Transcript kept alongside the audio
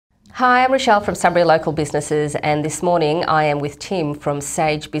Hi, I'm Rochelle from Sunbury Local Businesses, and this morning I am with Tim from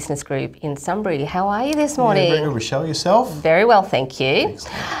Sage Business Group in Sunbury. How are you this morning? Yeah, very good, Rochelle. Yourself? Very well, thank you.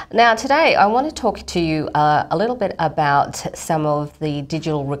 Excellent. Now today I want to talk to you a little bit about some of the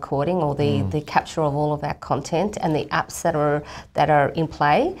digital recording or the capture of all of our content and the apps that are in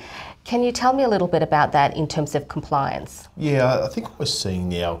play. Can you tell me a little bit about that in terms of compliance? Yeah, I think what we're seeing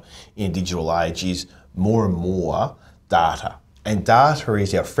now in digital age is more and more data. And data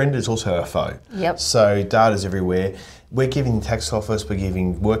is our friend, it's also our foe. Yep. So data's everywhere. We're giving the tax office, we're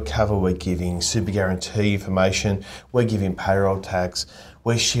giving work cover, we're giving super guarantee information, we're giving payroll tax,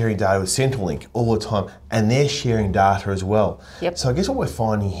 we're sharing data with Centrelink all the time, and they're sharing data as well. Yep. So I guess what we're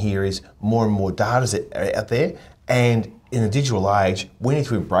finding here is more and more data out there, and in the digital age, we need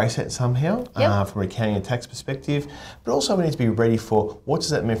to embrace that somehow from an accounting and tax perspective, but also we need to be ready for what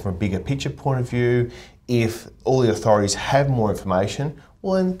does that mean from a bigger picture point of view. If all the authorities have more information,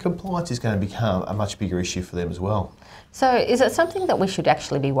 well then compliance is going to become a much bigger issue for them as well. So is it something that we should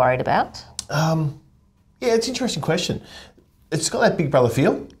actually be worried about? Yeah, it's an interesting question. It's got that big brother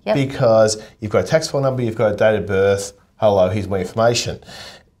feel because you've got a tax file number, you've got a date of birth, hello, here's my information.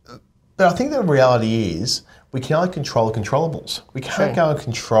 But I think the reality is we can only control the controllables. We can't go and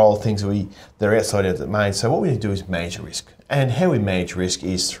control things that are outside of the domain. So what we need to do is manage risk. And how we manage risk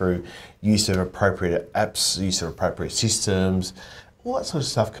is through use of appropriate apps, use of appropriate systems. All that sort of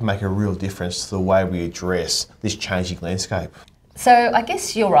stuff can make a real difference to the way we address this changing landscape. So I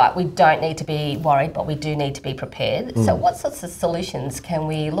guess you're right, we don't need to be worried, but we do need to be prepared. So what sorts of solutions can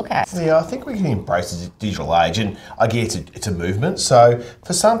we look at? Yeah, I think we can embrace the digital age, and I guess it's a movement. So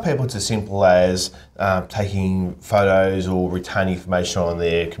for some people it's as simple as taking photos or retaining information on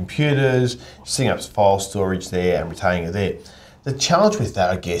their computers, setting up file storage there and retaining it there. The challenge with that,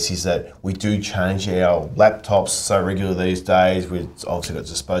 I guess, is that we do change our laptops so regularly these days. We've obviously got a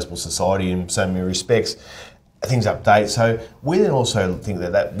disposable society in so many respects. Things update. So we then also think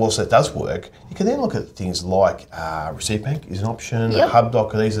that whilst that does work, you can then look at things like Receipt Bank is an option,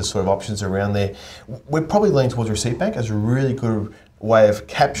 HubDoc, these are sort of options around there. We're probably leaning towards Receipt Bank as a really good way of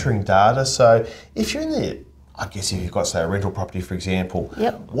capturing data. So if you're in the, I guess if you've got, say, a rental property, for example,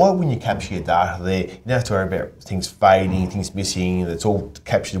 why wouldn't you capture your data there? You don't have to worry about things fading, things missing, it's all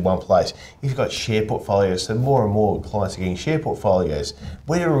captured in one place. If you've got share portfolios, so more and more clients are getting share portfolios,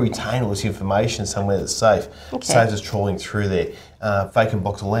 where do we retain all this information somewhere that's safe? Saves us trawling through there. Vacant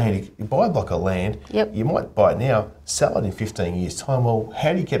blocks of land, if you buy a block of land, you might buy it now, sell it in 15 years' time. Well,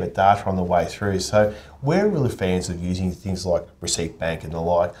 how do you get the data on the way through? So we're really fans of using things like Receipt Bank and the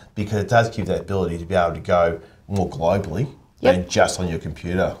like, because it does give that ability to be able to go more globally than just on your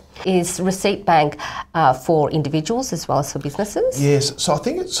computer. Is Receipt Bank for individuals as well as for businesses? Yes, so I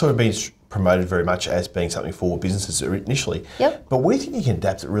think it's sort of been promoted very much as being something for businesses initially. But we think you can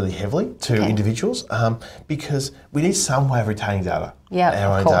adapt it really heavily to individuals because we need some way of retaining data,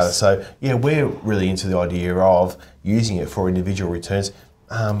 our own data. So yeah, we're really into the idea of using it for individual returns.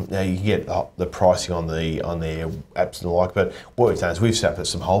 Now you can get the pricing on their apps and the like, but what we've done is we've set up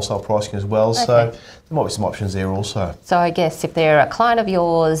some wholesale pricing as well, so there might be some options there also. So I guess if they're a client of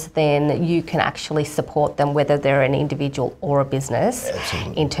yours, then you can actually support them, whether they're an individual or a business,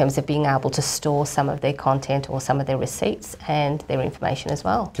 in terms of being able to store some of their content or some of their receipts and their information as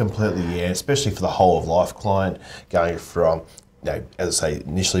well. Completely, yeah, especially for the whole of life client, going from, as I say,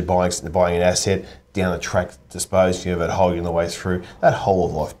 initially buying an asset, down the track, disposing of it, holding the way through, that whole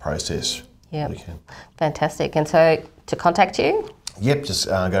of life process. Fantastic. And so to contact you? Just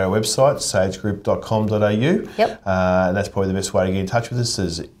go to our website, sagegroup.com.au. And that's probably the best way to get in touch with us.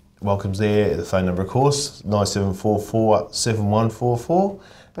 There's welcomes there, the phone number of course, 9744 7144,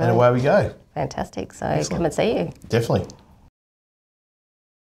 and away we go. Fantastic. So come and see you. Definitely.